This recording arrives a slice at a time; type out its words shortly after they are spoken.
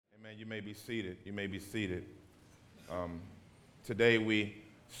Amen. You may be seated. You may be seated. Today we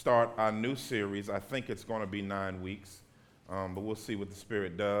start our new series. I think it's going to be 9 weeks, but we'll see what the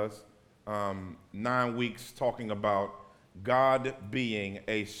Spirit does. 9 weeks talking about God being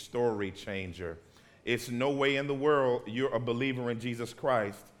a story changer. It's no way in the world you're a believer in Jesus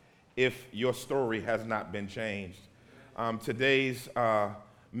Christ if your story has not been changed. Today's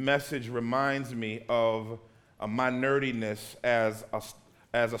message reminds me of my nerdiness as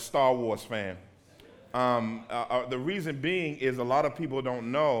a Star Wars fan. The reason being is a lot of people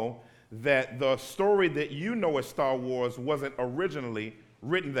don't know that the story that you know as Star Wars wasn't originally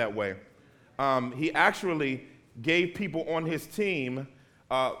written that way. He actually gave people on his team,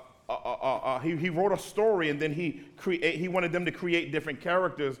 he wrote a story and then he wanted them to create different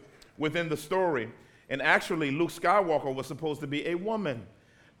characters within the story. And actually Luke Skywalker was supposed to be a woman.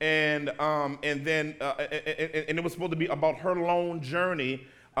 And then it was supposed to be about her lone journey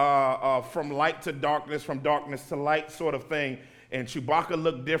from light to darkness, from darkness to light sort of thing. And Chewbacca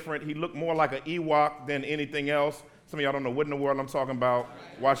looked different. He looked more like an Ewok than anything else. Some of y'all don't know what in the world I'm talking about.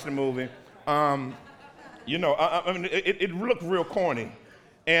 Watch the movie. I mean, it looked real corny.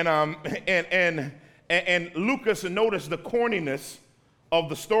 And Lucas noticed the corniness of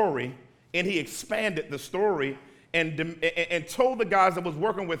the story, and he expanded the story and told the guys that was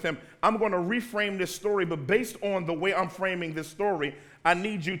working with him, I'm going to reframe this story, but based on the way I'm framing this story, I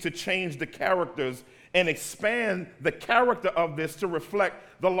need you to change the characters and expand the character of this to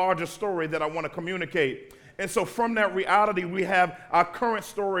reflect the larger story that I want to communicate. And so from that reality, we have our current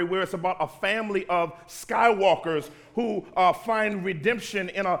story where it's about a family of Skywalkers who find redemption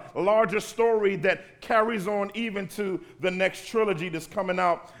in a larger story that carries on even to the next trilogy that's coming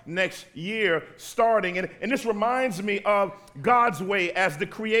out next year starting. And this reminds me of God's way as the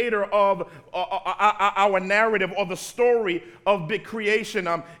creator of our narrative or the story of big creation.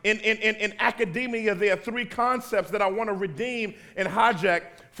 In academia, there are three concepts that I want to redeem and hijack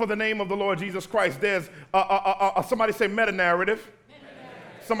for the name of the Lord Jesus Christ. There's somebody say meta-narrative,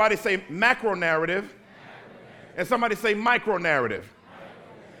 somebody say macro-narrative, and somebody say micro-narrative.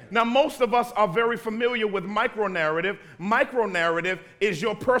 Now, most of us are very familiar with micro-narrative. Micro-narrative is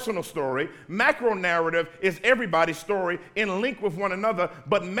your personal story. Macro-narrative is everybody's story in link with one another.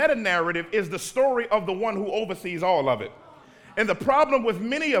 But meta-narrative is the story of the one who oversees all of it. And the problem with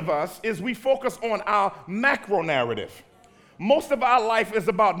many of us is we focus on our macro-narrative. Most of our life is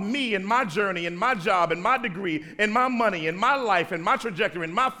about me and my journey and my job and my degree and my money and my life and my trajectory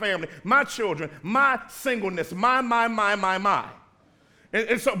and my family, my children, my singleness, my.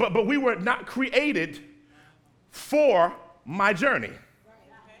 And so, but we were not created for my journey.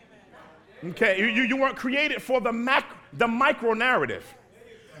 Okay, you weren't created for the micro narrative.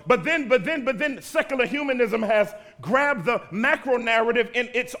 But then secular humanism has grabbed the macro narrative and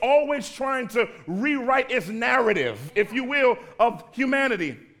it's always trying to rewrite its narrative, if you will, of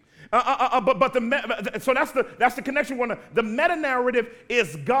humanity. So that's the connection. The meta narrative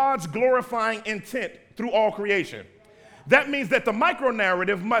is God's glorifying intent through all creation. That means that the micro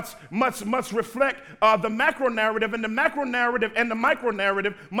narrative must reflect the macro narrative, and the macro narrative and the micro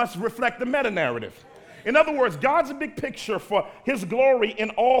narrative must reflect the meta narrative. In other words, God's big picture for his glory in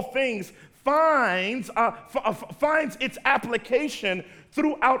all things finds its application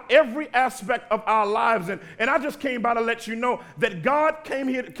throughout every aspect of our lives. And I just came by to let you know that God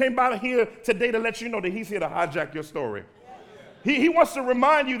came by here today to let you know that he's here to hijack your story. He wants to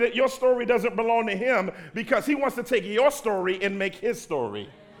remind you that your story doesn't belong to him because he wants to take your story and make his story.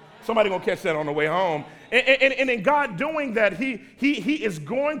 Somebody gonna catch that on the way home. And in God doing that, he is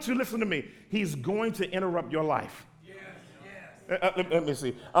going to, listen to me, he's going to interrupt your life. Yes. Let me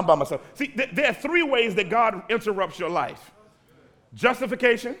see. I'm by myself. See, there are three ways that God interrupts your life: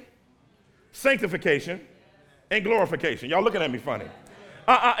 justification, sanctification, and glorification. Y'all looking at me funny.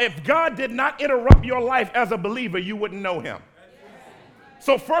 If God did not interrupt your life as a believer, you wouldn't know him.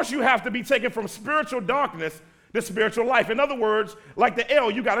 So first you have to be taken from spiritual darkness to spiritual life. In other words, like the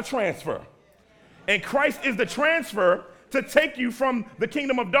L, you got to transfer. And Christ is the transfer to take you from the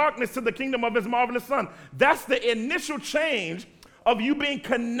kingdom of darkness to the kingdom of his marvelous son. That's the initial change of you being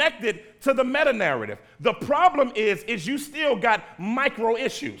connected to the meta narrative. The problem is you still got micro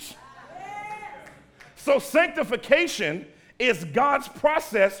issues. So sanctification is God's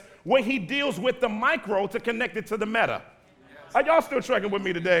process where he deals with the micro to connect it to the meta. Are y'all still tracking with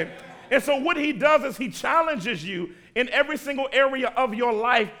me today? And so what he does is he challenges you in every single area of your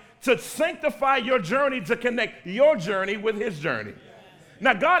life to sanctify your journey, to connect your journey with his journey.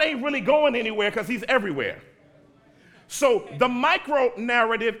 Now, God ain't really going anywhere because he's everywhere. So the micro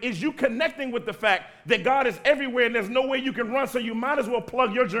narrative is you connecting with the fact that God is everywhere and there's no way you can run, so you might as well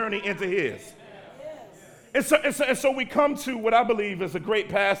plug your journey into his. And so we come to what I believe is a great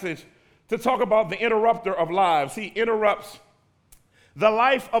passage to talk about the interrupter of lives. He interrupts the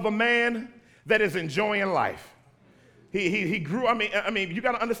life of a man that is enjoying life. He grew, I mean, you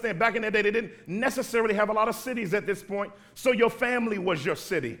got to understand, back in that day, they didn't necessarily have a lot of cities at this point, so your family was your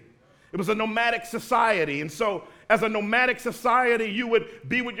city. It was a nomadic society, and so as a nomadic society, you would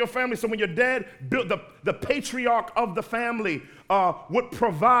be with your family. So when your dad built, the patriarch of the family would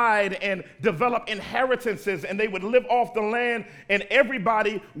provide and develop inheritances, and they would live off the land, and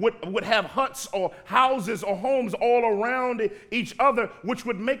everybody would have huts or houses or homes all around each other, which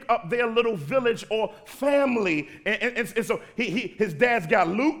would make up their little village or family. And so his dad's got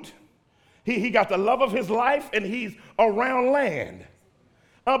loot, he got the love of his life, and he's around land.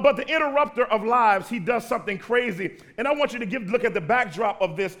 But the interrupter of lives, he does something crazy. And I want you to look at the backdrop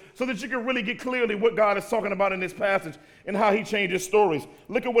of this so that you can really get clearly what God is talking about in this passage and how he changes stories.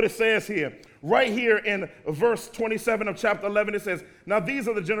 Look at what it says here. Right here in verse 27 of chapter 11, it says, "Now these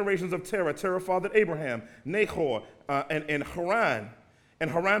are the generations of Terah. Terah fathered Abraham, Nahor, and Haran.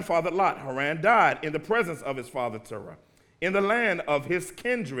 And Haran fathered Lot. Haran died in the presence of his father Terah, in the land of his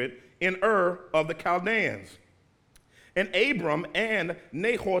kindred, in Ur of the Chaldeans. And Abram and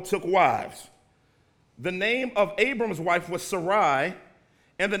Nahor took wives. The name of Abram's wife was Sarai,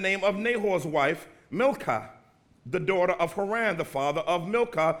 and the name of Nahor's wife, Milcah, the daughter of Haran, the father of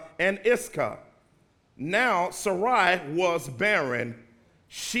Milcah and Iscah. Now Sarai was barren.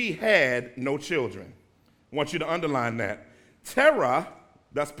 She had no children." I want you to underline that. Terah,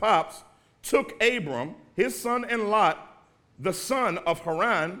 that's Pops, took Abram, his son, and Lot, the son of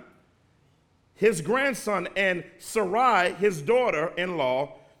Haran, his grandson, and Sarai, his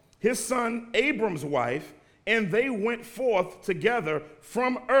daughter-in-law, his son Abram's wife, and they went forth together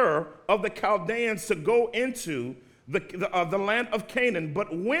from Ur of the Chaldeans to go into the land of Canaan.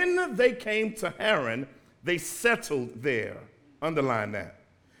 But when they came to Haran, they settled there. Underline that.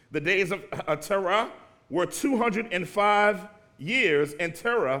 The days of Terah were 205 years, and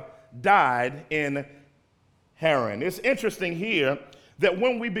Terah died in Haran. It's interesting here that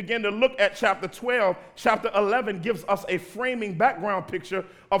when we begin to look at chapter 12, chapter 11 gives us a framing background picture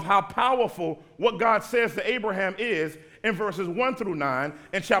of how powerful what God says to Abraham is in verses 1 through 9,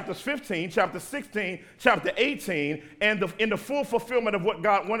 and chapters 15, chapter 16, chapter 18, and in the full fulfillment of what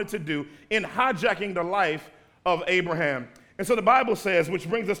God wanted to do in hijacking the life of Abraham. And so the Bible says, which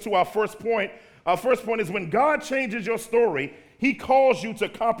brings us to our first point. Our first point is when God changes your story, he calls you to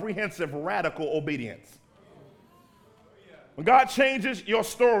comprehensive, radical obedience. When God changes your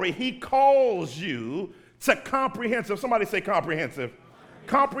story, he calls you to comprehensive, somebody say comprehensive,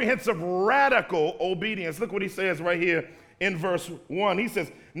 comprehensive, radical obedience. Look what he says right here in verse 1. He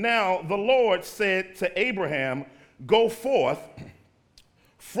says, "Now the Lord said to Abraham, go forth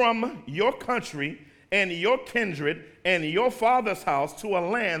from your country and your kindred and your father's house to a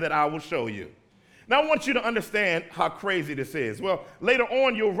land that I will show you." Now I want you to understand how crazy this is. Well, later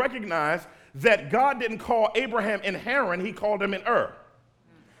on you'll recognize that God didn't call Abraham in Haran, he called him in Ur.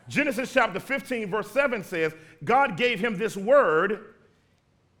 Genesis chapter 15 verse 7 says, God gave him this word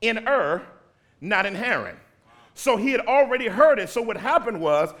in Ur, not in Haran. So he had already heard it. So what happened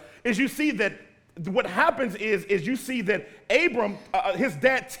is you see that what happens is you see that Abram, his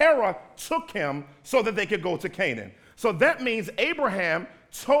dad Terah, took him so that they could go to Canaan. So that means Abraham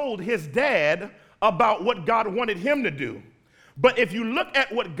told his dad about what God wanted him to do. But if you look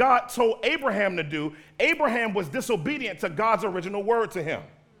at what God told Abraham to do, Abraham was disobedient to God's original word to him.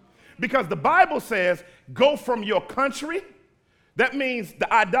 Because the Bible says, go from your country. That means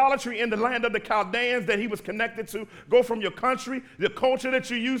the idolatry in the land of the Chaldeans that he was connected to. Go from your country, the culture that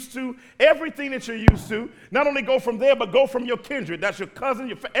you're used to, everything that you're used to. Not only go from there, but go from your kindred. That's your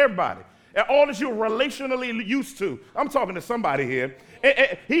cousin, everybody. And all that you're relationally used to. I'm talking to somebody here.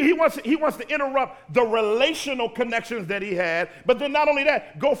 He wants to interrupt the relational connections that he had, but then not only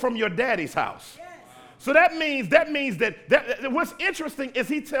that, go from your daddy's house. Yes. So that means that what's interesting is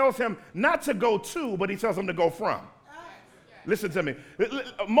he tells him not to go to, but he tells him to go from. Listen to me.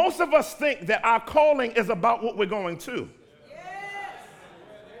 Most of us think that our calling is about what we're going to. Yes.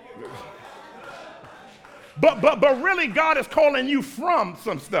 But really God is calling you from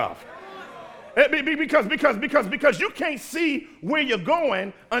some stuff. Because you can't see where you're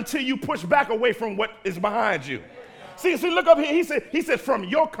going until you push back away from what is behind you. See, look up here. He said, from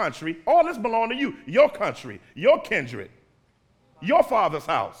your country, all this belongs to you. Your country, your kindred, your father's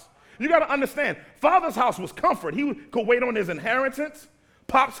house. You got to understand, father's house was comfort. He could wait on his inheritance.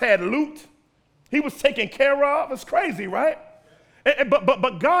 Pops had loot. He was taken care of. It's crazy, right?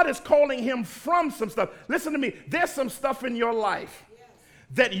 But God is calling him from some stuff. Listen to me. There's some stuff in your life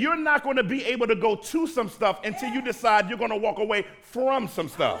that you're not going to be able to go to some stuff until you decide you're going to walk away from some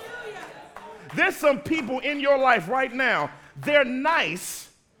stuff. There's some people in your life right now, they're nice,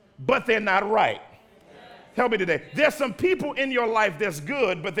 but they're not right. Help me today. There's some people in your life that's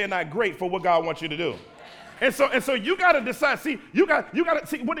good, but they're not great for what God wants you to do. And so you got to decide. See, you got to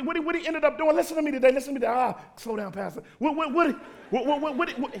see what he ended up doing. Listen to me today. Listen to me today. Slow down, Pastor.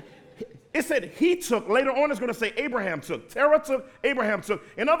 It said he took. Later on, it's going to say Abraham took. Terah took. Abraham took.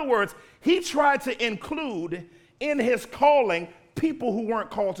 In other words, he tried to include in his calling people who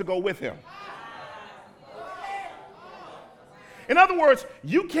weren't called to go with him. In other words,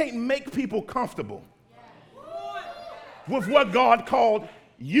 you can't make people comfortable with what God called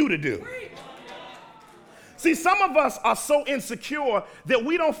you to do. See, some of us are so insecure that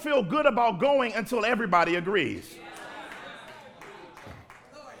we don't feel good about going until everybody agrees.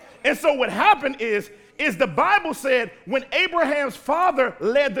 And so what happened is the Bible said when Abraham's father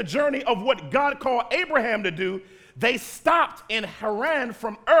led the journey of what God called Abraham to do, they stopped in Haran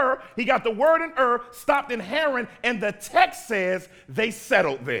from Ur. He got the word in Ur, stopped in Haran, and the text says they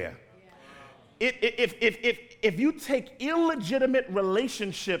settled there. If you take illegitimate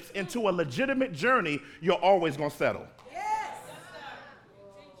relationships into a legitimate journey, you're always going to settle. Yes.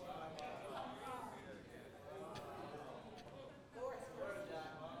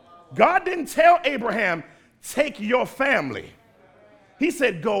 God didn't tell Abraham, take your family. He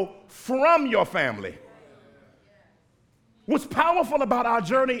said, go from your family. What's powerful about our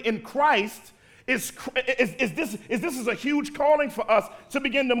journey in Christ is this is a huge calling for us to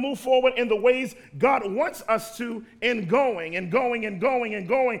begin to move forward in the ways God wants us to in going and going and going and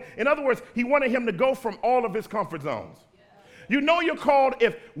going. In other words, he wanted him to go from all of his comfort zones. You know you're called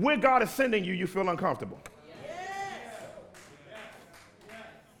if where God is sending you, you feel uncomfortable.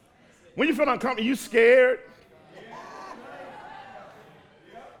 When you feel uncomfortable, you scared.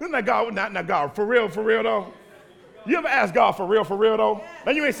 Isn't that God? Not God. For real though. You ever ask God for real though?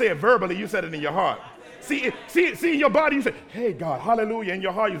 Now you ain't say it verbally, you said it in your heart. See in your body, you say, hey God, hallelujah. In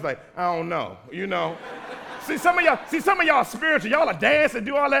your heart, you're like, I don't know, you know. See some of y'all spiritual, y'all are dance and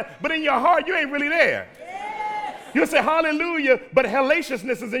do all that, but in your heart, you ain't really there. You say hallelujah, but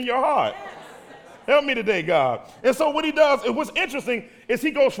hellaciousness is in your heart. Help me today, God. And so what he does, and what's interesting is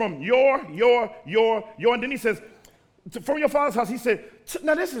he goes from your, and then he says, from your father's house, he said,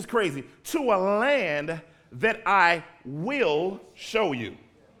 now this is crazy, to a land that I will show you.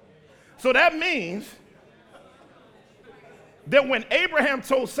 So that means that when Abraham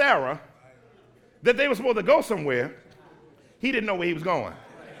told Sarah that they were supposed to go somewhere, he didn't know where he was going.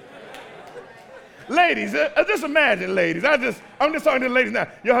 Ladies, just imagine, ladies. I'm just talking to the ladies now.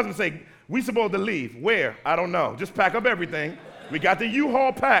 Your husband say, we supposed to leave. Where? I don't know. Just pack up everything. We got the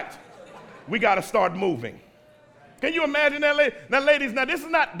U-Haul packed. We got to start moving. Can you imagine that? Now, ladies, this is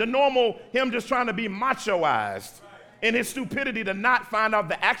not the normal him just trying to be machoized in his stupidity to not find out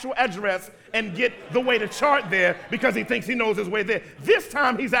the actual address and get the way to chart there because he thinks he knows his way there. This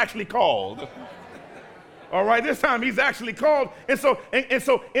time, he's actually called. All right, this time he's actually called. And so,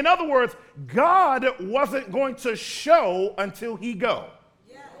 in other words, God wasn't going to show until he go.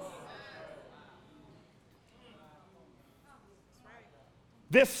 Yes.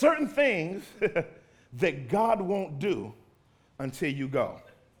 There's certain things that God won't do until you go.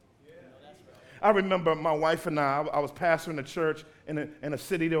 I remember my wife and I was pastoring a church in a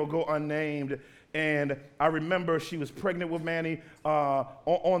city that will go unnamed, and I remember she was pregnant with Manny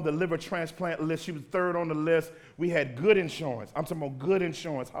on the liver transplant list. She was third on the list. We had good insurance. I'm talking about good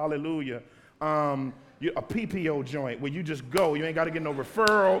insurance. Hallelujah. A PPO joint where you just go. You ain't got to get no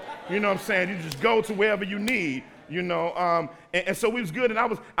referral. You know what I'm saying? You just go to wherever you need. You know, and so we was good, and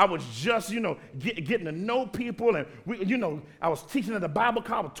I was just, getting to know people, and I was teaching at the Bible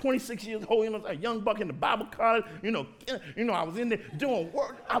college. I was 26 years old, a young buck in the Bible college. I was in there doing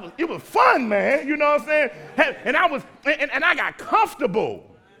work. It was fun, man. You know what I'm saying? And I got comfortable.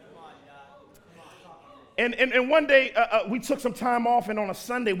 And one day we took some time off, and on a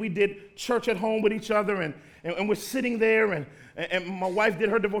Sunday we did church at home with each other, and we're sitting there, and my wife did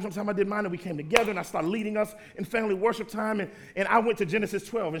her devotion time, I did mine, and we came together, and I started leading us in family worship time, and I went to Genesis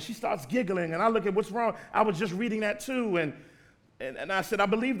 12, and she starts giggling, and I look at what's wrong. I was just reading that too, and I said, I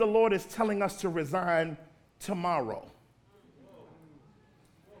believe the Lord is telling us to resign tomorrow.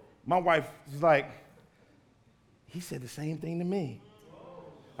 My wife was like, he said the same thing to me.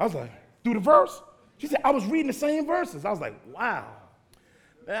 I was like, through the verse? She said, I was reading the same verses. I was like, wow.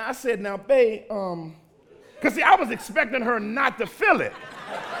 And I said, now, babe, because, see, I was expecting her not to feel it.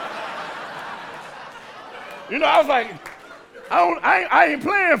 You know, I was like, I ain't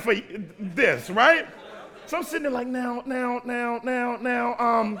playing for this, right? So I'm sitting there like, now,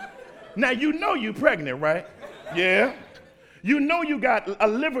 you know you pregnant, right? Yeah. You know you got a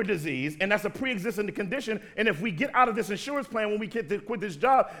liver disease, and that's a pre-existing condition, and if we get out of this insurance plan when we get to quit this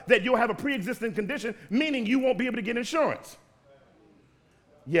job, that you'll have a pre-existing condition, meaning you won't be able to get insurance.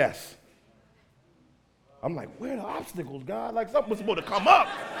 Yes. I'm like, where are the obstacles, God? Like something was supposed to come up.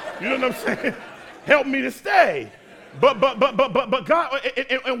 You know what I'm saying? Help me to stay. But God,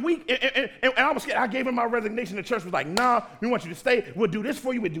 and I was scared. I gave him my resignation. The church was like, nah, we want you to stay. We'll do this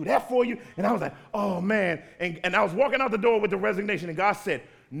for you. We'll do that for you. And I was like, oh, man. And I was walking out the door with the resignation, and God said,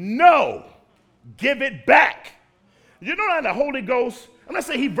 no, give it back. You know that the Holy Ghost, I'm not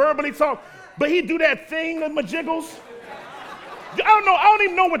saying he verbally talked, but he do that thing with my jiggles. I don't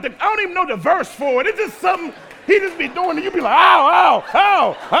even know the verse for it. It's just something he just be doing, and you be like, ow,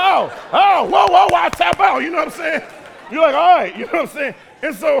 whoa, I tap out. You know what I'm saying? You're like, all right, you know what I'm saying?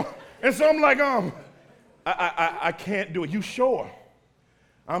 And so I'm like, I can't do it. You sure?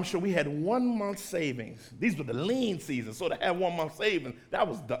 I'm sure we had 1 month savings. These were the lean seasons, so to have 1 month savings, that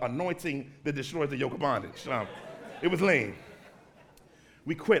was the anointing that destroys the yoke of bondage. It was lean.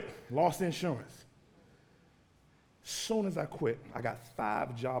 We quit, lost insurance. Soon as I quit, I got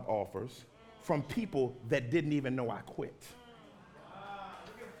 5 job offers from people that didn't even know I quit.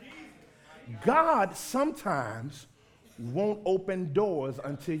 God sometimes won't open doors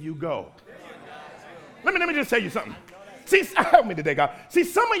until you go. Let me just tell you something. See, help me today, God. See,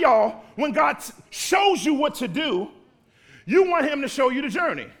 some of y'all, when God shows you what to do, you want him to show you the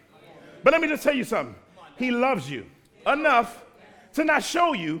journey. But let me just tell you something. He loves you enough to not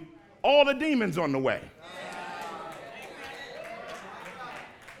show you all the demons on the way.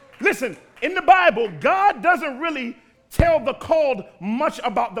 Listen, in the Bible, God doesn't really tell the called much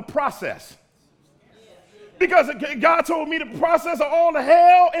about the process. Because God told me the process of all the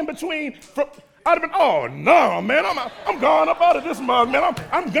hell in between. I'd have been, oh, no, man, I'm gone up out of this mug, man.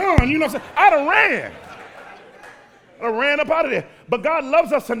 I'm gone, you know what I'm saying? I ran up out of there. But God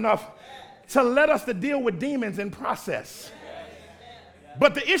loves us enough to let us to deal with demons in process.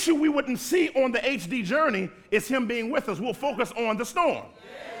 But the issue we wouldn't see on the HD journey is him being with us. We'll focus on the storm.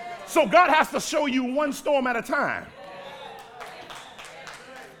 So God has to show you one storm at a time.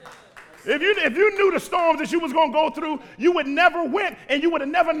 If you knew the storms that you was going to go through, you would never went, and you would have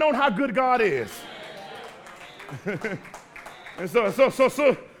never known how good God is. And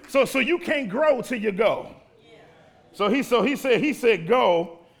so you can't grow till you go. So he said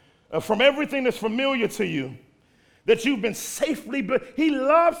go from everything that's familiar to you, that you've been safely. He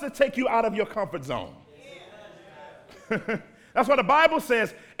loves to take you out of your comfort zone. That's what the Bible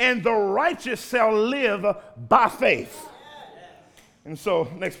says, and the righteous shall live by faith. And so,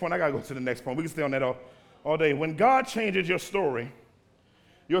 next point, I got to go to the next point. We can stay on that all day. When God changes your story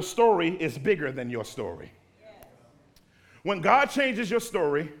is bigger than your story. When God changes your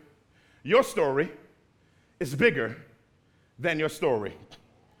story is bigger than your story.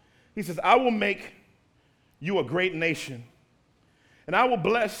 He says, I will make you a great nation, and I will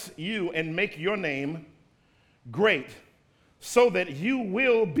bless you and make your name great, so that you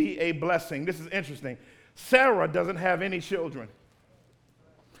will be a blessing. This is interesting. Sarah doesn't have any children.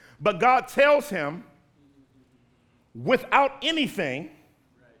 But God tells him, without anything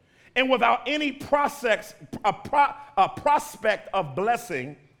and without any prospect of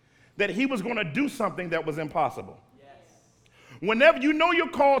blessing, that he was going to do something that was impossible. Yes. Whenever you know you're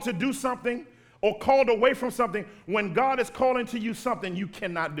called to do something or called away from something, when God is calling to you something you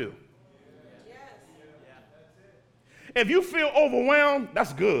cannot do. If you feel overwhelmed,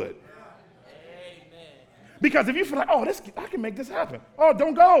 that's good. Because if you feel like, oh, I can make this happen. Oh,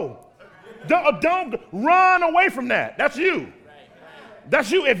 don't go. Don't run away from that. That's you.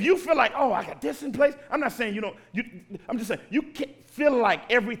 That's you. If you feel like, oh, I got this in place. I'm not saying I'm just saying you can't feel like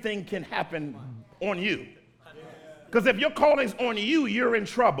everything can happen on you. Because if your calling's on you, you're in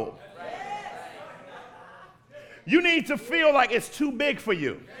trouble. You need to feel like it's too big for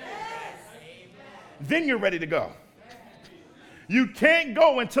you. Then you're ready to go. You can't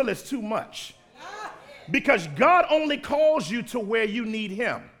go until it's too much. Because God only calls you to where you need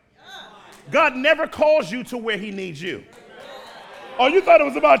him. God never calls you to where he needs you. Oh, you thought it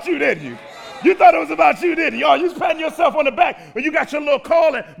was about you, didn't you? You thought it was about you, didn't you? Oh, you was patting yourself on the back when you got your little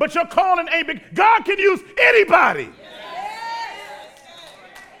calling, but your calling ain't big. God can use anybody.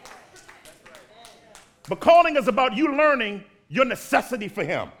 But calling is about you learning your necessity for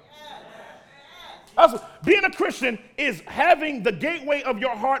him. Being a Christian is having the gateway of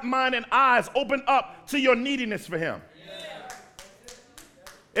your heart, mind, and eyes open up to your neediness for him.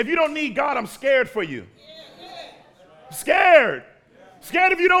 If you don't need God, I'm scared for you. Scared.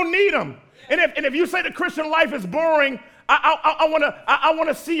 Scared if you don't need them. And if you say the Christian life is boring, I want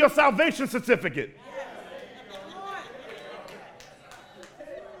to see your salvation certificate.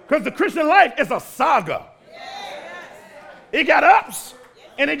 Because the Christian life is a saga. It got ups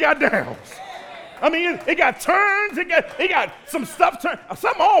and it got downs. I mean, it got turns, it got some stuff turn.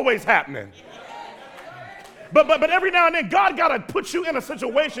 Something always happening. But every now and then, God got to put you in a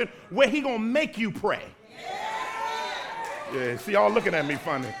situation where he going to make you pray. Yeah, see, y'all looking at me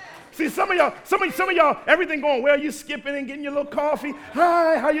funny. See, some of y'all, everything going well. You skipping and getting your little coffee.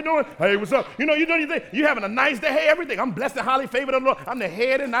 Hi, how you doing? Hey, what's up? You doing your thing. You having a nice day. Hey, everything. I'm blessed and highly favored of the Lord. I'm the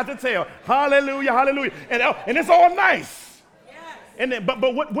head and not the tail. Hallelujah, hallelujah. And it's all nice. Yes. And then, but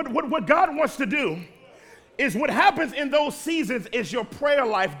what God wants to do is what happens in those seasons is your prayer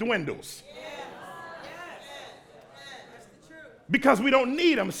life dwindles. Yes. That's the truth. Because we don't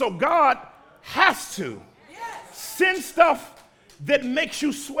need them. So God has to send stuff that makes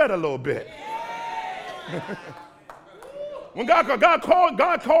you sweat a little bit. When God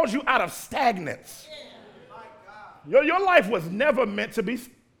calls you out of stagnance. Your life was never meant to be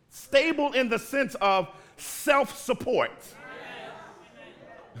stable in the sense of self-support.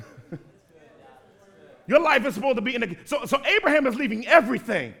 Your life is supposed to be so Abraham is leaving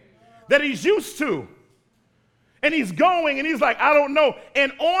everything that he's used to. And he's going and he's like, I don't know.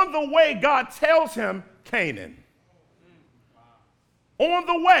 And on the way, God tells him Canaan. On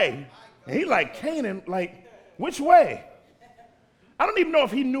the way. And he like, Canaan, like, which way? I don't even know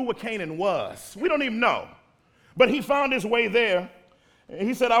if he knew what Canaan was. We don't even know. But he found his way there. And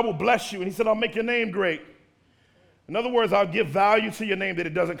he said, I will bless you. And he said, I'll make your name great. In other words, I'll give value to your name that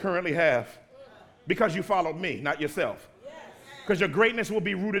it doesn't currently have. Because you followed me, not yourself. Because your greatness will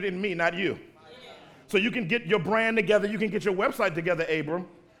be rooted in me, not you. So you can get your brand together. You can get your website together, Abram.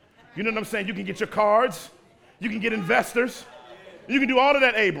 You know what I'm saying? You can get your cards. You can get investors. You can do all of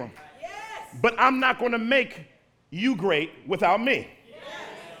that, Abram. Yes. But I'm not going to make you great without me. Yes.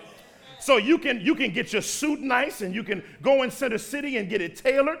 So you can get your suit nice and you can go in Center City and get it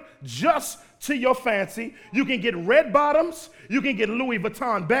tailored just to your fancy. You can get red bottoms. You can get Louis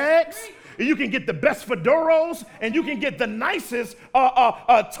Vuitton bags. You can get the best fedoros, and you can get the nicest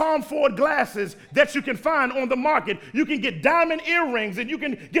Tom Ford glasses that you can find on the market. You can get diamond earrings, and you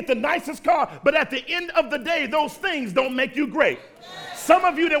can get the nicest car. But at the end of the day, those things don't make you great. Some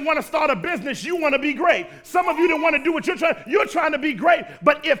of you that want to start a business, you want to be great. Some of you that want to do what you're trying to be great.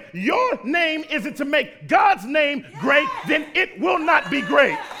 But if your name isn't to make God's name great, then it will not be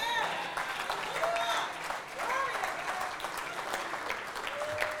great.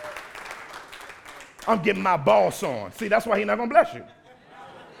 I'm getting my boss on. See, that's why he's not going to bless you.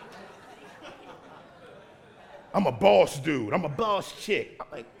 I'm a boss dude. I'm a boss chick. I'm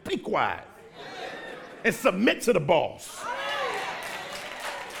like, be quiet and submit to the boss.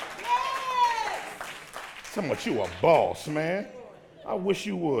 Somewhat you a boss, man. I wish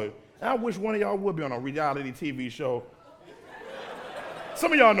you would. I wish one of y'all would be on a reality TV show.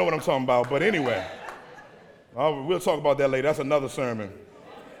 Some of y'all know what I'm talking about, but anyway. We'll talk about that later. That's another sermon.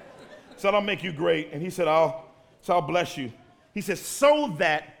 Said, I'll make you great. And he said, I'll bless you. He says, so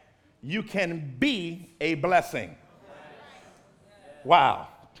that you can be a blessing. Wow.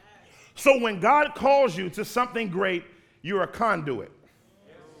 So when God calls you to something great, you're a conduit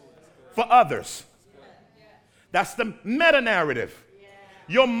for others. That's the meta-narrative.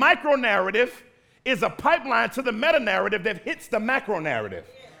 Your micro-narrative is a pipeline to the meta-narrative that hits the macro-narrative.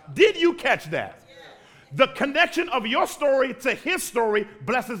 Did you catch that? The connection of your story to his story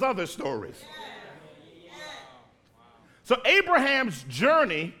blesses other stories. So Abraham's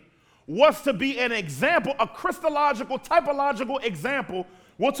journey was to be an example, a Christological, typological example.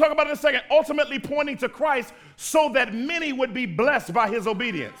 We'll talk about it in a second, ultimately pointing to Christ so that many would be blessed by his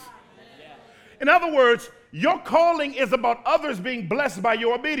obedience. In other words, your calling is about others being blessed by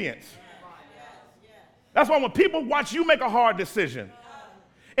your obedience. That's why when people watch you make a hard decision,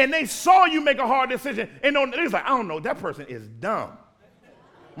 and they saw you make a hard decision, and they was like, I don't know, that person is dumb.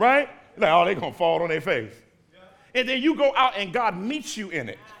 Right? Like, oh, they're going to fall on their face. And then you go out and God meets you in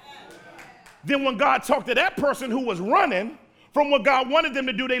it. Then when God talked to that person who was running from what God wanted them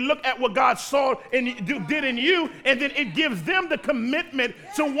to do, they look at what God saw and did in you, and then it gives them the commitment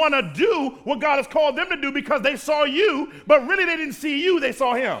to want to do what God has called them to do because they saw you, but really they didn't see you, they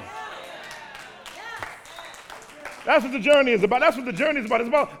saw him. That's what the journey is about. That's what the journey is about. It's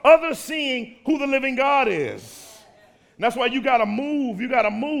about others seeing who the living God is. And that's why you got to move. You got to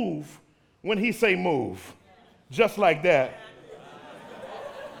move when he say move. Just like that.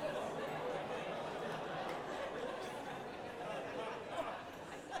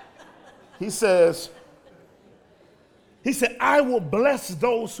 He says, He said, I will bless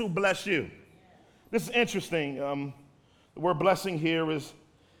those who bless you. This is interesting. The word blessing here is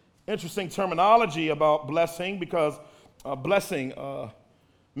interesting terminology about blessing because blessing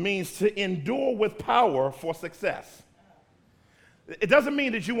means to endure with power for success. It doesn't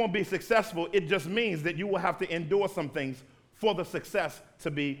mean that you won't be successful. It just means that you will have to endure some things for the success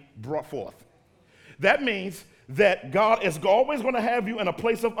to be brought forth. That means that God is always going to have you in a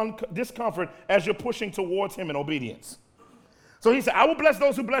place of discomfort as you're pushing towards him in obedience. So he said, I will bless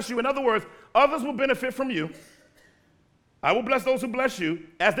those who bless you. In other words, others will benefit from you. I will bless those who bless you.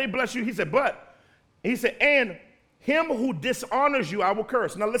 As they bless you, he said, and him who dishonors you, I will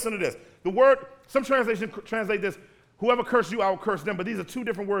curse. Now listen to this. The word, some translations translate this, whoever curses you, I will curse them. But these are two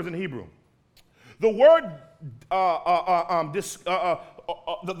different words in Hebrew. The word,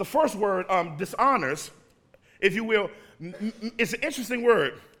 the first word, dishonors, if you will, it's an interesting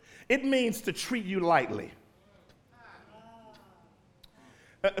word. It means to treat you lightly.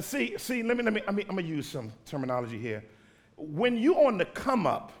 Let me, I'm gonna use some terminology here. When you're on the come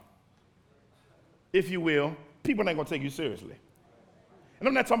up, if you will, people ain't gonna take you seriously. And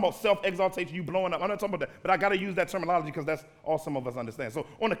I'm not talking about self-exaltation, you blowing up. I'm not talking about that, but I gotta use that terminology because that's all some of us understand. So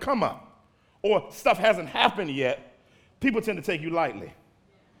on the come up, or stuff hasn't happened yet, people tend to take you lightly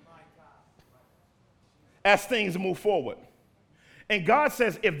as things move forward. And God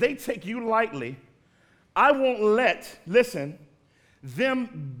says, if they take you lightly, I won't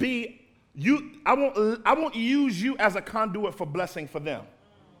them be you. I won't use you as a conduit for blessing for them.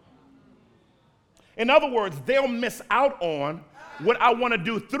 In other words, they'll miss out on what I want to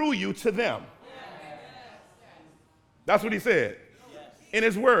do through you to them. That's what he said in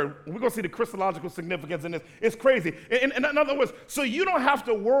his word. We're going to see the Christological significance in this. It's crazy. In other words, so you don't have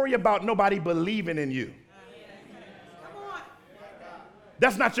to worry about nobody believing in you.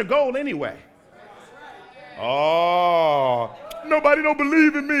 That's not your goal anyway. Oh, nobody don't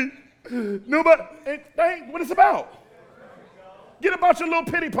believe in me. Nobody, that ain't what it's about. Get about your little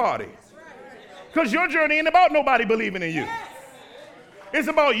pity party. Because your journey ain't about nobody believing in you. It's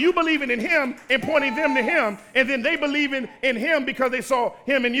about you believing in him and pointing them to him, and then they believing in him because they saw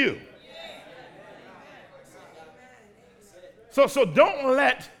him in you. So don't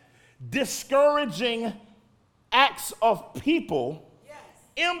let discouraging acts of people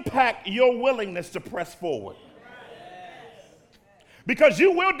impact your willingness to press forward. Because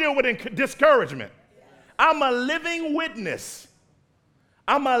you will deal with discouragement. I'm a living witness.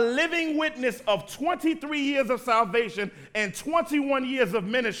 I'm a living witness of 23 years of salvation and 21 years of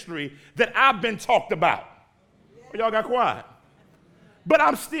ministry that I've been talked about. Y'all got quiet. But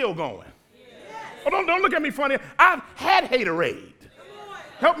I'm still going. Oh, don't look at me funny. I've had haterade.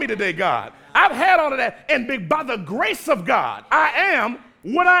 Help me today, God. I've had all of that. And by the grace of God, I am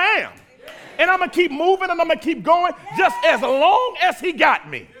what I am. And I'm going to keep moving and I'm going to keep going just as long as he got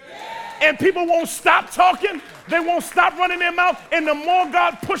me. And people won't stop talking. They won't stop running their mouth. And the more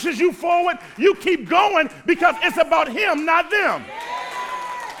God pushes you forward, you keep going because it's about him, not them.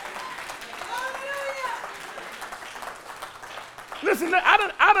 Listen,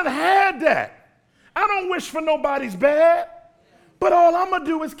 I done had that. I don't wish for nobody's bad, but all I'm going to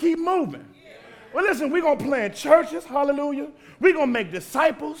do is keep moving. Well, listen, we're going to plant churches, hallelujah. We're going to make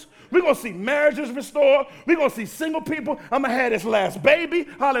disciples. We're going to see marriages restored. We're going to see single people. I'm going to have this last baby,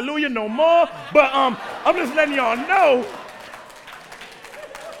 hallelujah, no more. But I'm just letting y'all know,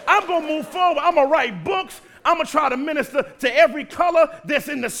 I'm going to move forward. I'm going to write books. I'm going to try to minister to every color that's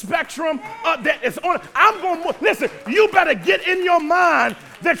in the spectrum that is on. I'm going to move. Listen, you better get in your mind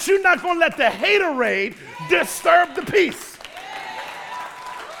that you're not going to let the haterade disturb the peace.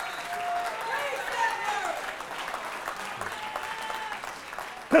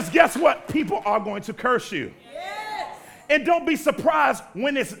 Because guess what? People are going to curse you. Yes. And don't be surprised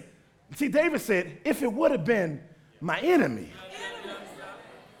when it's, see, David said, if it would have been my enemy,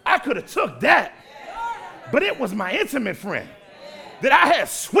 I could have took that. But it was my intimate friend that I had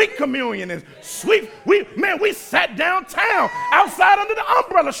sweet communion and we sat downtown outside under the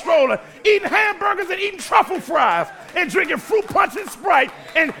umbrella stroller, eating hamburgers and eating truffle fries and drinking fruit punch and Sprite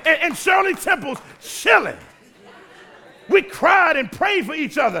and Shirley Temples chilling. We cried and prayed for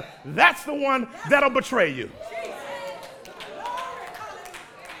each other. That's the one that'll betray you.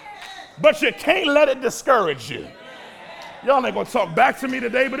 But you can't let it discourage you. Y'all ain't gonna talk back to me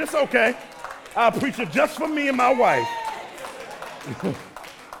today, but it's okay. I'll preach it just for me and my wife.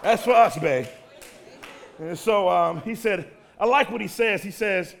 That's for us, babe. And so he said, I like what he says. He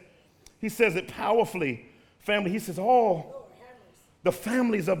says it powerfully. Family, he says, all the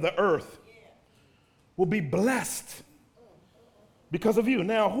families of the earth will be blessed because of you.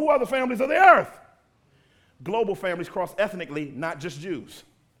 Now, who are the families of the earth? global families cross ethnically, not just Jews.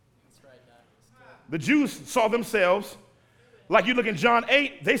 The Jews saw themselves, like you look in John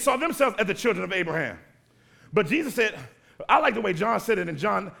 8, they saw themselves as the children of Abraham. But Jesus said, I like the way John said it in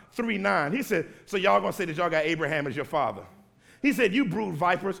John 3:9. He said, so y'all gonna say that y'all got Abraham as your father. He said, you brood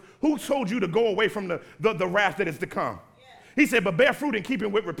vipers, who told you to go away from the wrath that is to come? He said, but bear fruit in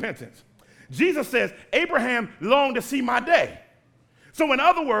keeping with repentance. Jesus says, Abraham longed to see my day. So in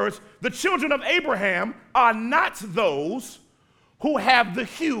other words, the children of Abraham are not those who have the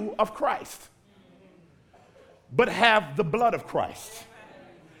hue of Christ, but have the blood of Christ.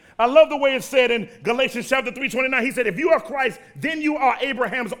 I love the way it's said in Galatians chapter 3:29. He said, if you are Christ, then you are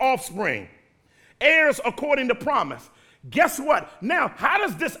Abraham's offspring, heirs according to promise. Guess what? Now, how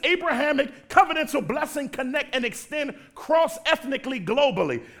does this Abrahamic covenantal blessing connect and extend cross-ethnically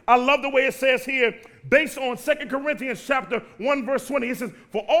globally? I love the way it says here, based on 2 Corinthians chapter 1, verse 20. It says,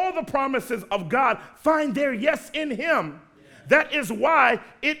 for all the promises of God find their yes in him. That is why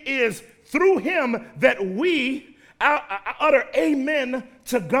it is through him that we utter amen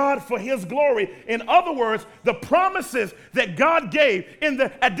to God for his glory. In other words, the promises that God gave in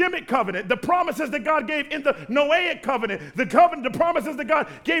the Adamic covenant, the promises that God gave in the Noahic covenant, the promises that God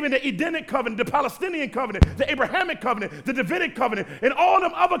gave in the Edenic covenant, the Palestinian covenant, the Abrahamic covenant, the Davidic covenant, and all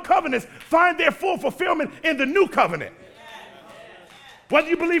them other covenants find their full fulfillment in the new covenant. Whether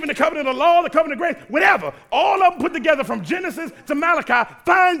you believe in the covenant of law, the covenant of grace, whatever, all of them put together from Genesis to Malachi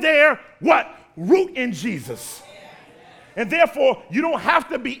find their what? Root in Jesus. And therefore, you don't have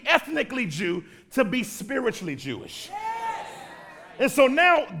to be ethnically Jew to be spiritually Jewish. And so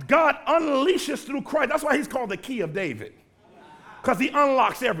now God unleashes through Christ. That's why he's called the key of David, because he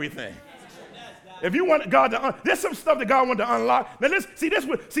unlocks everything. If you want God to, there's some stuff that God wanted to unlock. Now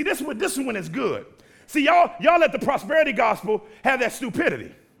this one is good. See, y'all let the prosperity gospel have that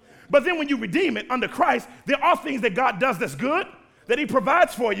stupidity. But then when you redeem it under Christ, there are things that God does that's good, that he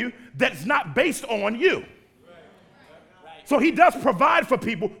provides for you, that's not based on you. So he does provide for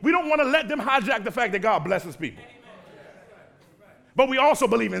people. We don't want to let them hijack the fact that God blesses people. But we also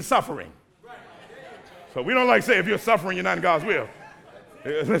believe in suffering. So we don't like say if you're suffering, you're not in God's will.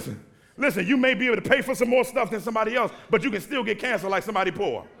 Listen, you may be able to pay for some more stuff than somebody else, but you can still get cancer like somebody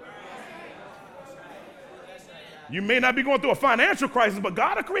poor. You may not be going through a financial crisis, but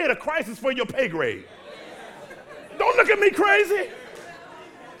God will create a crisis for your pay grade. Don't look at me crazy.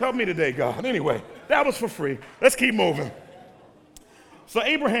 Help me today, God. Anyway, that was for free. Let's keep moving. So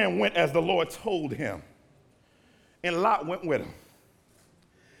Abraham went as the Lord told him, and Lot went with him.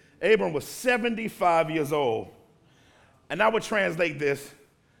 Abram was 75 years old, and I would translate this,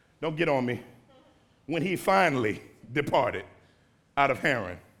 don't get on me, when he finally departed out of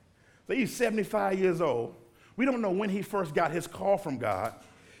Haran. So he's 75 years old. We don't know when he first got his call from God.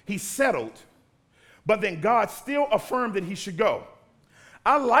 He settled, but then God still affirmed that he should go.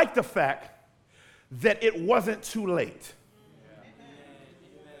 I like the fact that it wasn't too late.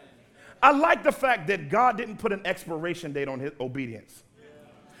 I like the fact that God didn't put an expiration date on his obedience.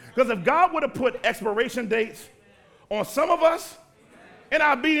 Because if God would have put expiration dates on some of us in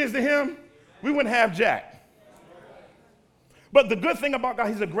our obedience to him, we wouldn't have jack. But the good thing about God,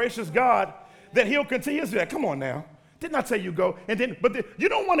 he's a gracious God, that he'll continue to say, come on now. Didn't I tell you go? But you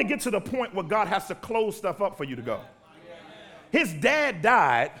don't want to get to the point where God has to close stuff up for you to go. His dad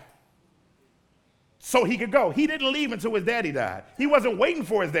died so he could go. He didn't leave until his daddy died. He wasn't waiting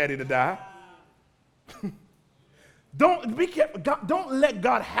for his daddy to die. Don't be careful. Don't let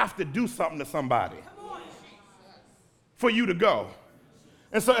God have to do something to somebody for you to go.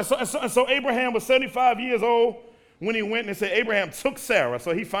 And so Abraham was 75 years old when he went, and it said Abraham took Sarah,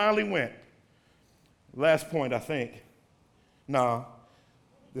 so he finally went. Last point, I think. No,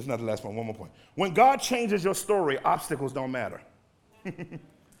 this is not the last point. One more point. When God changes your story, obstacles don't matter.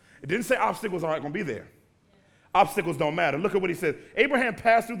 It didn't say obstacles aren't going to be there. Obstacles don't matter. Look at what he says. Abraham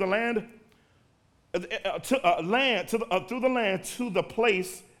passed through the land, through the land to the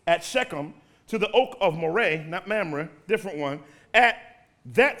place at Shechem, to the oak of Moreh, not Mamre, different one. At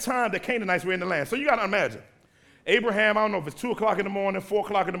that time, the Canaanites were in the land. So you got to imagine. Abraham, I don't know if it's 2 o'clock in the morning, 4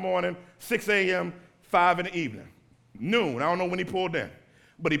 o'clock in the morning, 6 a.m., 5 in the evening, noon. I don't know when he pulled in.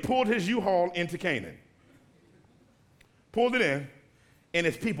 But he pulled his U-Haul into Canaan. Pulled it in, and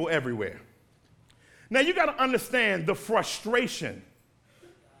it's people everywhere. Now you got to understand the frustration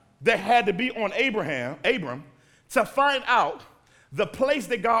that had to be on Abram, to find out the place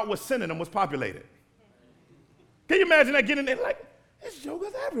that God was sending him was populated. Can you imagine that getting there like, there's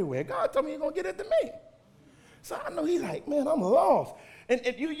jokers everywhere. God told me he's going to get it to me. So I know he's like, man, I'm lost. And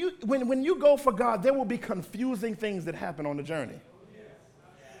when you go for God, there will be confusing things that happen on the journey.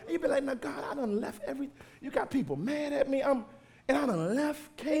 And you be like, now, God, I done left everything. You got people mad at me. And I done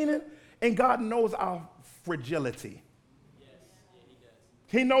left Canaan. And God knows our fragility. Yes. Yeah, he does.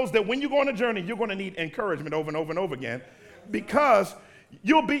 He knows that when you go on a journey, you're going to need encouragement over and over and over again, because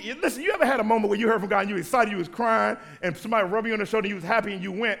listen, you ever had a moment where you heard from God and you were excited, you was crying, and somebody rubbed you on the shoulder, you was happy, and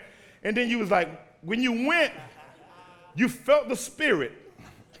you went, and then you was like, when you went, you felt the Spirit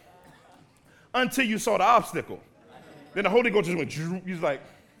until you saw the obstacle. Then the Holy Ghost just went, you was like,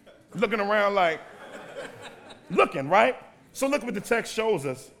 looking around like, looking, right? So look what the text shows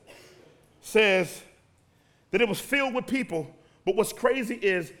us. Says that it was filled with people, but what's crazy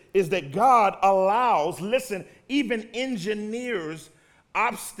is that God allows, listen, even engineers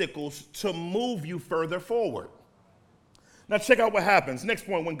obstacles to move you further forward. Now check out what happens. Next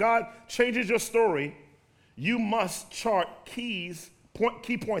point, when God changes your story, you must chart key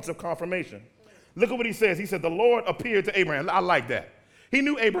points of confirmation. Look at what he says. He said, the Lord appeared to Abraham. I like that. He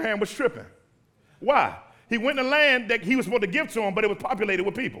knew Abraham was tripping. Why? He went in a land that he was supposed to give to him, but it was populated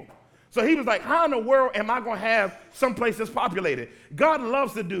with people. So he was like, how in the world am I going to have some place that's populated? God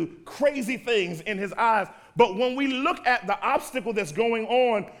loves to do crazy things in his eyes. But when we look at the obstacle that's going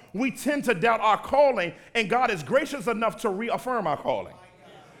on, we tend to doubt our calling, and God is gracious enough to reaffirm our calling.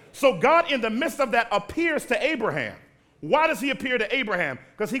 So God, in the midst of that, appears to Abraham. Why does he appear to Abraham?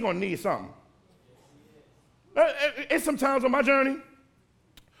 Because he's going to need something. It's sometimes on my journey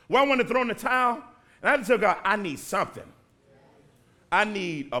where I want to throw in the towel, and I have to tell God, I need something. I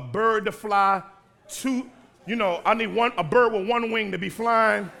need a bird to fly, I need a bird with one wing to be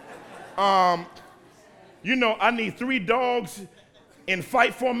flying. I need 3 dogs in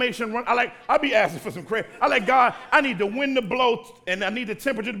fight formation. I'll be asking for some credit. God, I need the wind to blow, and I need the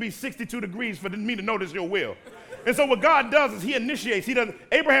temperature to be 62 degrees for me to notice your will. And so what God does is he initiates.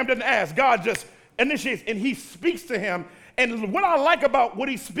 Abraham doesn't ask. God just initiates, and he speaks to him. And what I like about what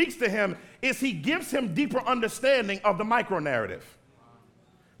he speaks to him is he gives him deeper understanding of the micro-narrative.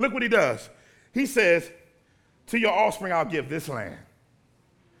 Look what he does. He says, to your offspring, I'll give this land.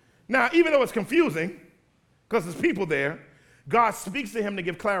 Now, even though it's confusing, because there's people there, God speaks to him to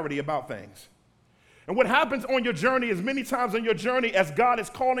give clarity about things. And what happens on your journey is many times on your journey, as God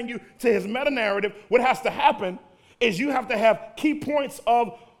is calling you to his meta-narrative, what has to happen is you have to have key points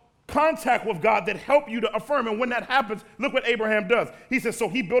of contact with God that help you to affirm. And when that happens, look what Abraham does. He says, so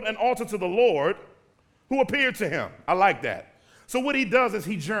he built an altar to the Lord who appeared to him. I like that. So what he does is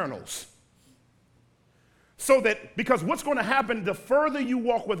he journals. So that, because what's going to happen, the further you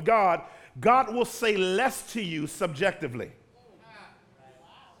walk with God, God will say less to you subjectively.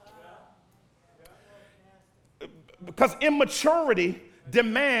 Because immaturity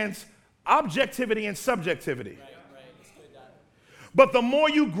demands objectivity and subjectivity. But the more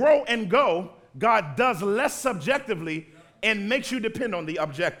you grow and go, God does less subjectively and makes you depend on the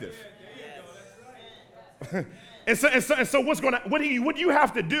objective. And so what you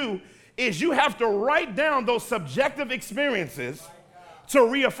have to do is you have to write down those subjective experiences to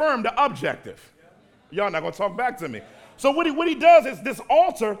reaffirm the objective. Y'all not going to talk back to me. So what he does is this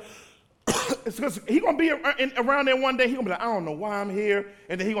altar, it's because he's going to be around there one day. He's going to be like, I don't know why I'm here.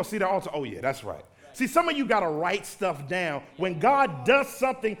 And then he's going to see the altar. Oh, yeah, that's right. See, some of you got to write stuff down. When God does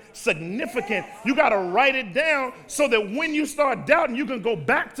something significant, you got to write it down so that when you start doubting, you can go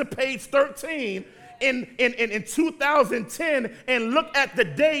back to page 13 in 2010 and look at the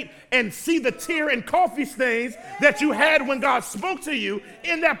date and see the tear and coffee stains that you had when God spoke to you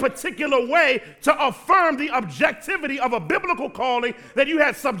in that particular way to affirm the objectivity of a biblical calling that you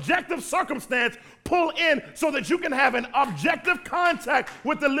had subjective circumstance pull in so that you can have an objective contact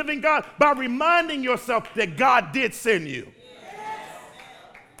with the living God by reminding yourself that God did send you.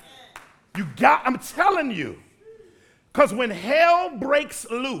 I'm telling you, because when hell breaks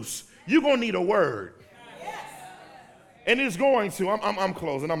loose, you're going to need a word. And it's going to. I'm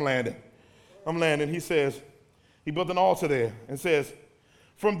closing. I'm landing. He says, he built an altar there and says,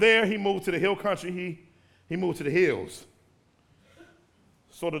 from there he moved to the hill country. He moved to the hills.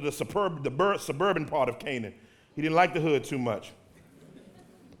 Sort of the suburban part of Canaan. He didn't like the hood too much.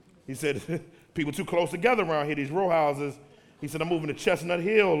 He said, people too close together around here, these row houses. He said, I'm moving to Chestnut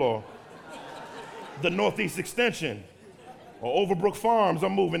Hill or the Northeast Extension or Overbrook Farms.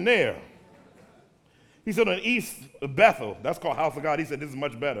 I'm moving there. He said, on the east of Bethel, that's called House of God. He said, this is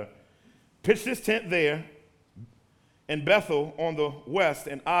much better. Pitched his tent there, and Bethel on the west,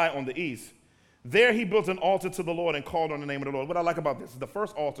 and Ai on the east. There he built an altar to the Lord and called on the name of the Lord. What I like about this is the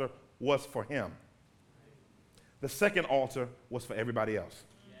first altar was for him. The second altar was for everybody else.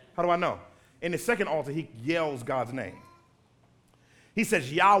 How do I know? In the second altar, he yells God's name. He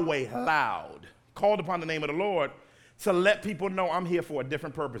says, Yahweh loud, called upon the name of the Lord to let people know I'm here for a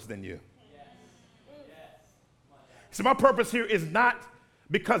different purpose than you. So my purpose here is not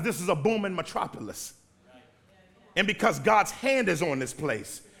because this is a booming metropolis and because God's hand is on this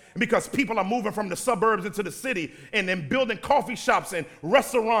place and because people are moving from the suburbs into the city and then building coffee shops and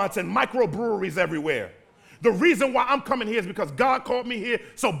restaurants and microbreweries everywhere. The reason why I'm coming here is because God called me here.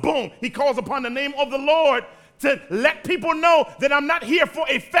 So boom, he calls upon the name of the Lord to let people know that I'm not here for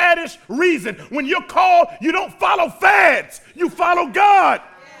a faddish reason. When you're called, you don't follow fads. You follow God.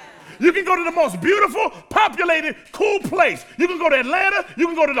 You can go to the most beautiful, populated, cool place. You can go to Atlanta. You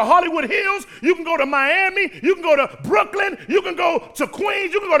can go to the Hollywood Hills. You can go to Miami. You can go to Brooklyn. You can go to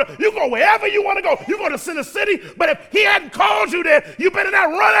Queens. You can go wherever you want to go. You go to Center City. But if he hadn't called you there, you better not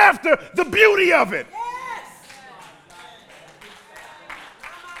run after the beauty of it.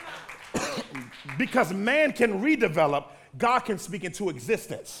 Because man can redevelop, God can speak into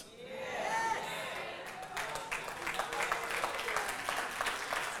existence.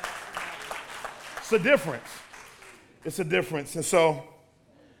 It's a difference. It's a difference. And so,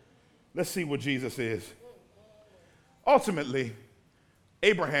 let's see what Jesus is. Ultimately,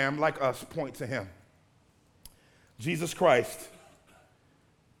 Abraham, like us, point to him. Jesus Christ,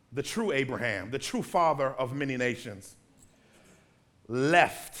 the true Abraham, the true father of many nations,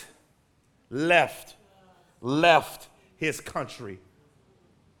 left his country.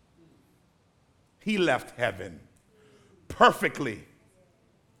 He left heaven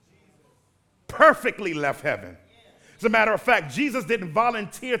perfectly left heaven. As a matter of fact, Jesus didn't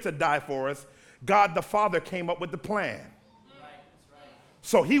volunteer to die for us. God the Father came up with the plan.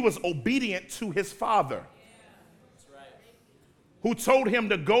 So he was obedient to his Father, who told him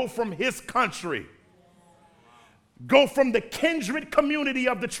to go from his country, go from the kindred community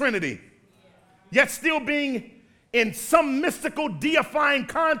of the Trinity, yet still being in some mystical deifying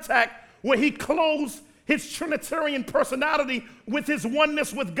contact where he clothes his Trinitarian personality with his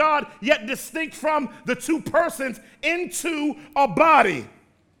oneness with God, yet distinct from the two persons, into a body.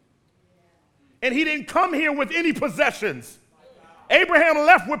 And he didn't come here with any possessions. Abraham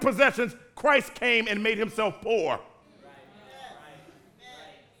left with possessions. Christ came and made himself poor.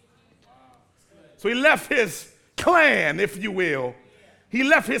 So he left his clan, if you will. He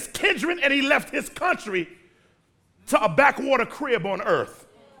left his kindred and he left his country to a backwater crib on earth.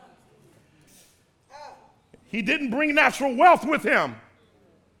 He didn't bring natural wealth with him.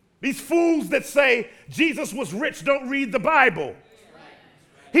 These fools that say Jesus was rich don't read the Bible.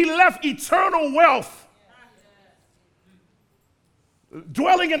 He left eternal wealth,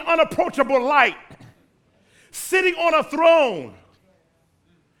 dwelling in unapproachable light, sitting on a throne,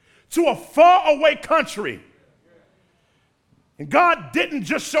 to a faraway country. And God didn't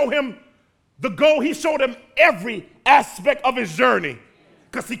just show him the goal, he showed him every aspect of his journey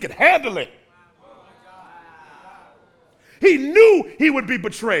because he could handle it. He knew he would be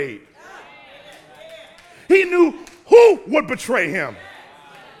betrayed. He knew who would betray him.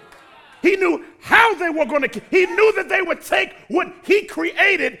 He knew how they were going to, he knew that they would take what he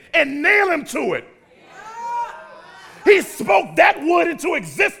created and nail him to it. He spoke that wood into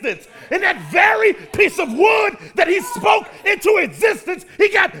existence. And that very piece of wood that he spoke into existence, he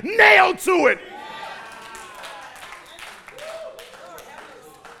got nailed to it.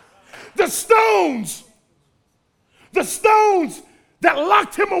 The stones that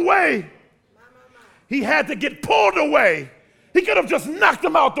locked him away, he had to get pulled away. He could have just knocked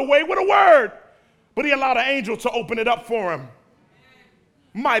them out the way with a word, but he allowed an angel to open it up for him.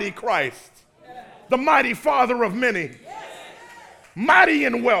 Mighty Christ, the mighty Father of many, mighty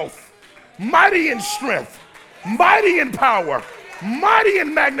in wealth, mighty in strength, mighty in power, mighty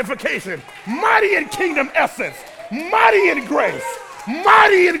in magnification, mighty in kingdom essence, mighty in grace,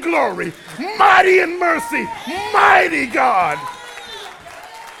 mighty in glory, mighty in mercy, mighty God.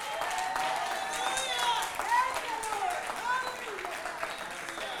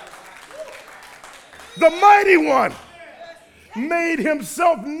 The mighty one made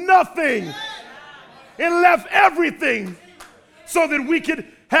himself nothing and left everything so that we could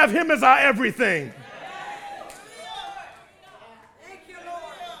have him as our everything.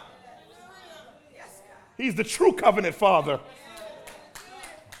 He's the true covenant father.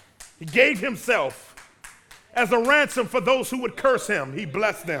 He gave himself as a ransom for those who would curse him. He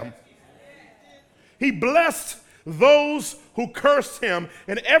blessed them. He blessed those who cursed him,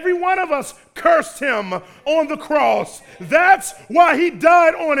 and every one of us cursed him on the cross. That's why he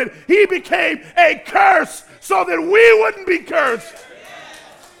died on it. He became a curse so that we wouldn't be cursed.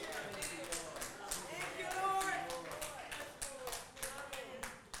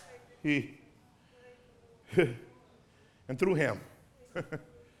 And through him,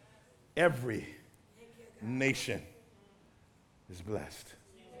 every nation is blessed.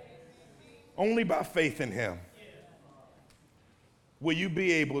 Only by faith in him will you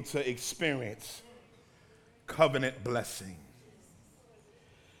be able to experience covenant blessing.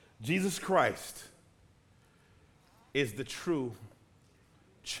 Jesus Christ is the true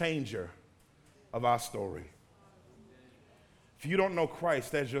changer of our story. If you don't know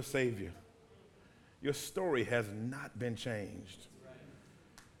Christ as your Savior, your story has not been changed.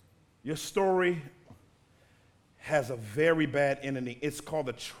 Your story has a very bad ending. It's called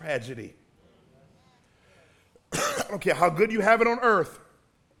a tragedy. I don't care how good you have it on earth.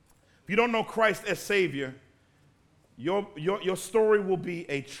 If you don't know Christ as Savior, your story will be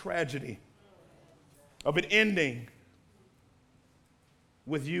a tragedy of it ending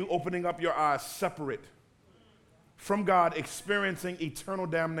with you opening up your eyes separate from God, experiencing eternal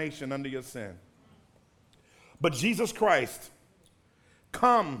damnation under your sin. But Jesus Christ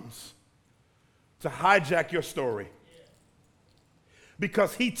comes to hijack your story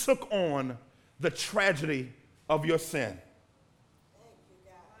because he took on the tragedy of your sin.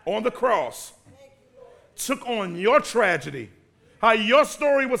 On the cross, took on your tragedy, how your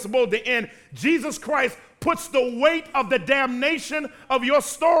story was supposed to end. Jesus Christ puts the weight of the damnation of your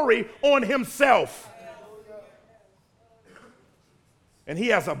story on himself. And he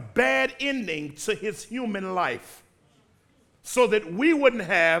has a bad ending to his human life so that we wouldn't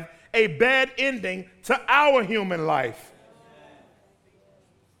have a bad ending to our human life.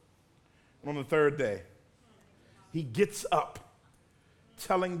 And on the third day, he gets up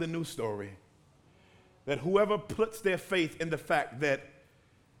telling the new story that whoever puts their faith in the fact that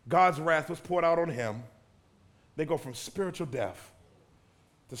God's wrath was poured out on him, they go from spiritual death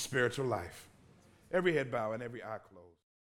to spiritual life. Every head bow and every eye closed.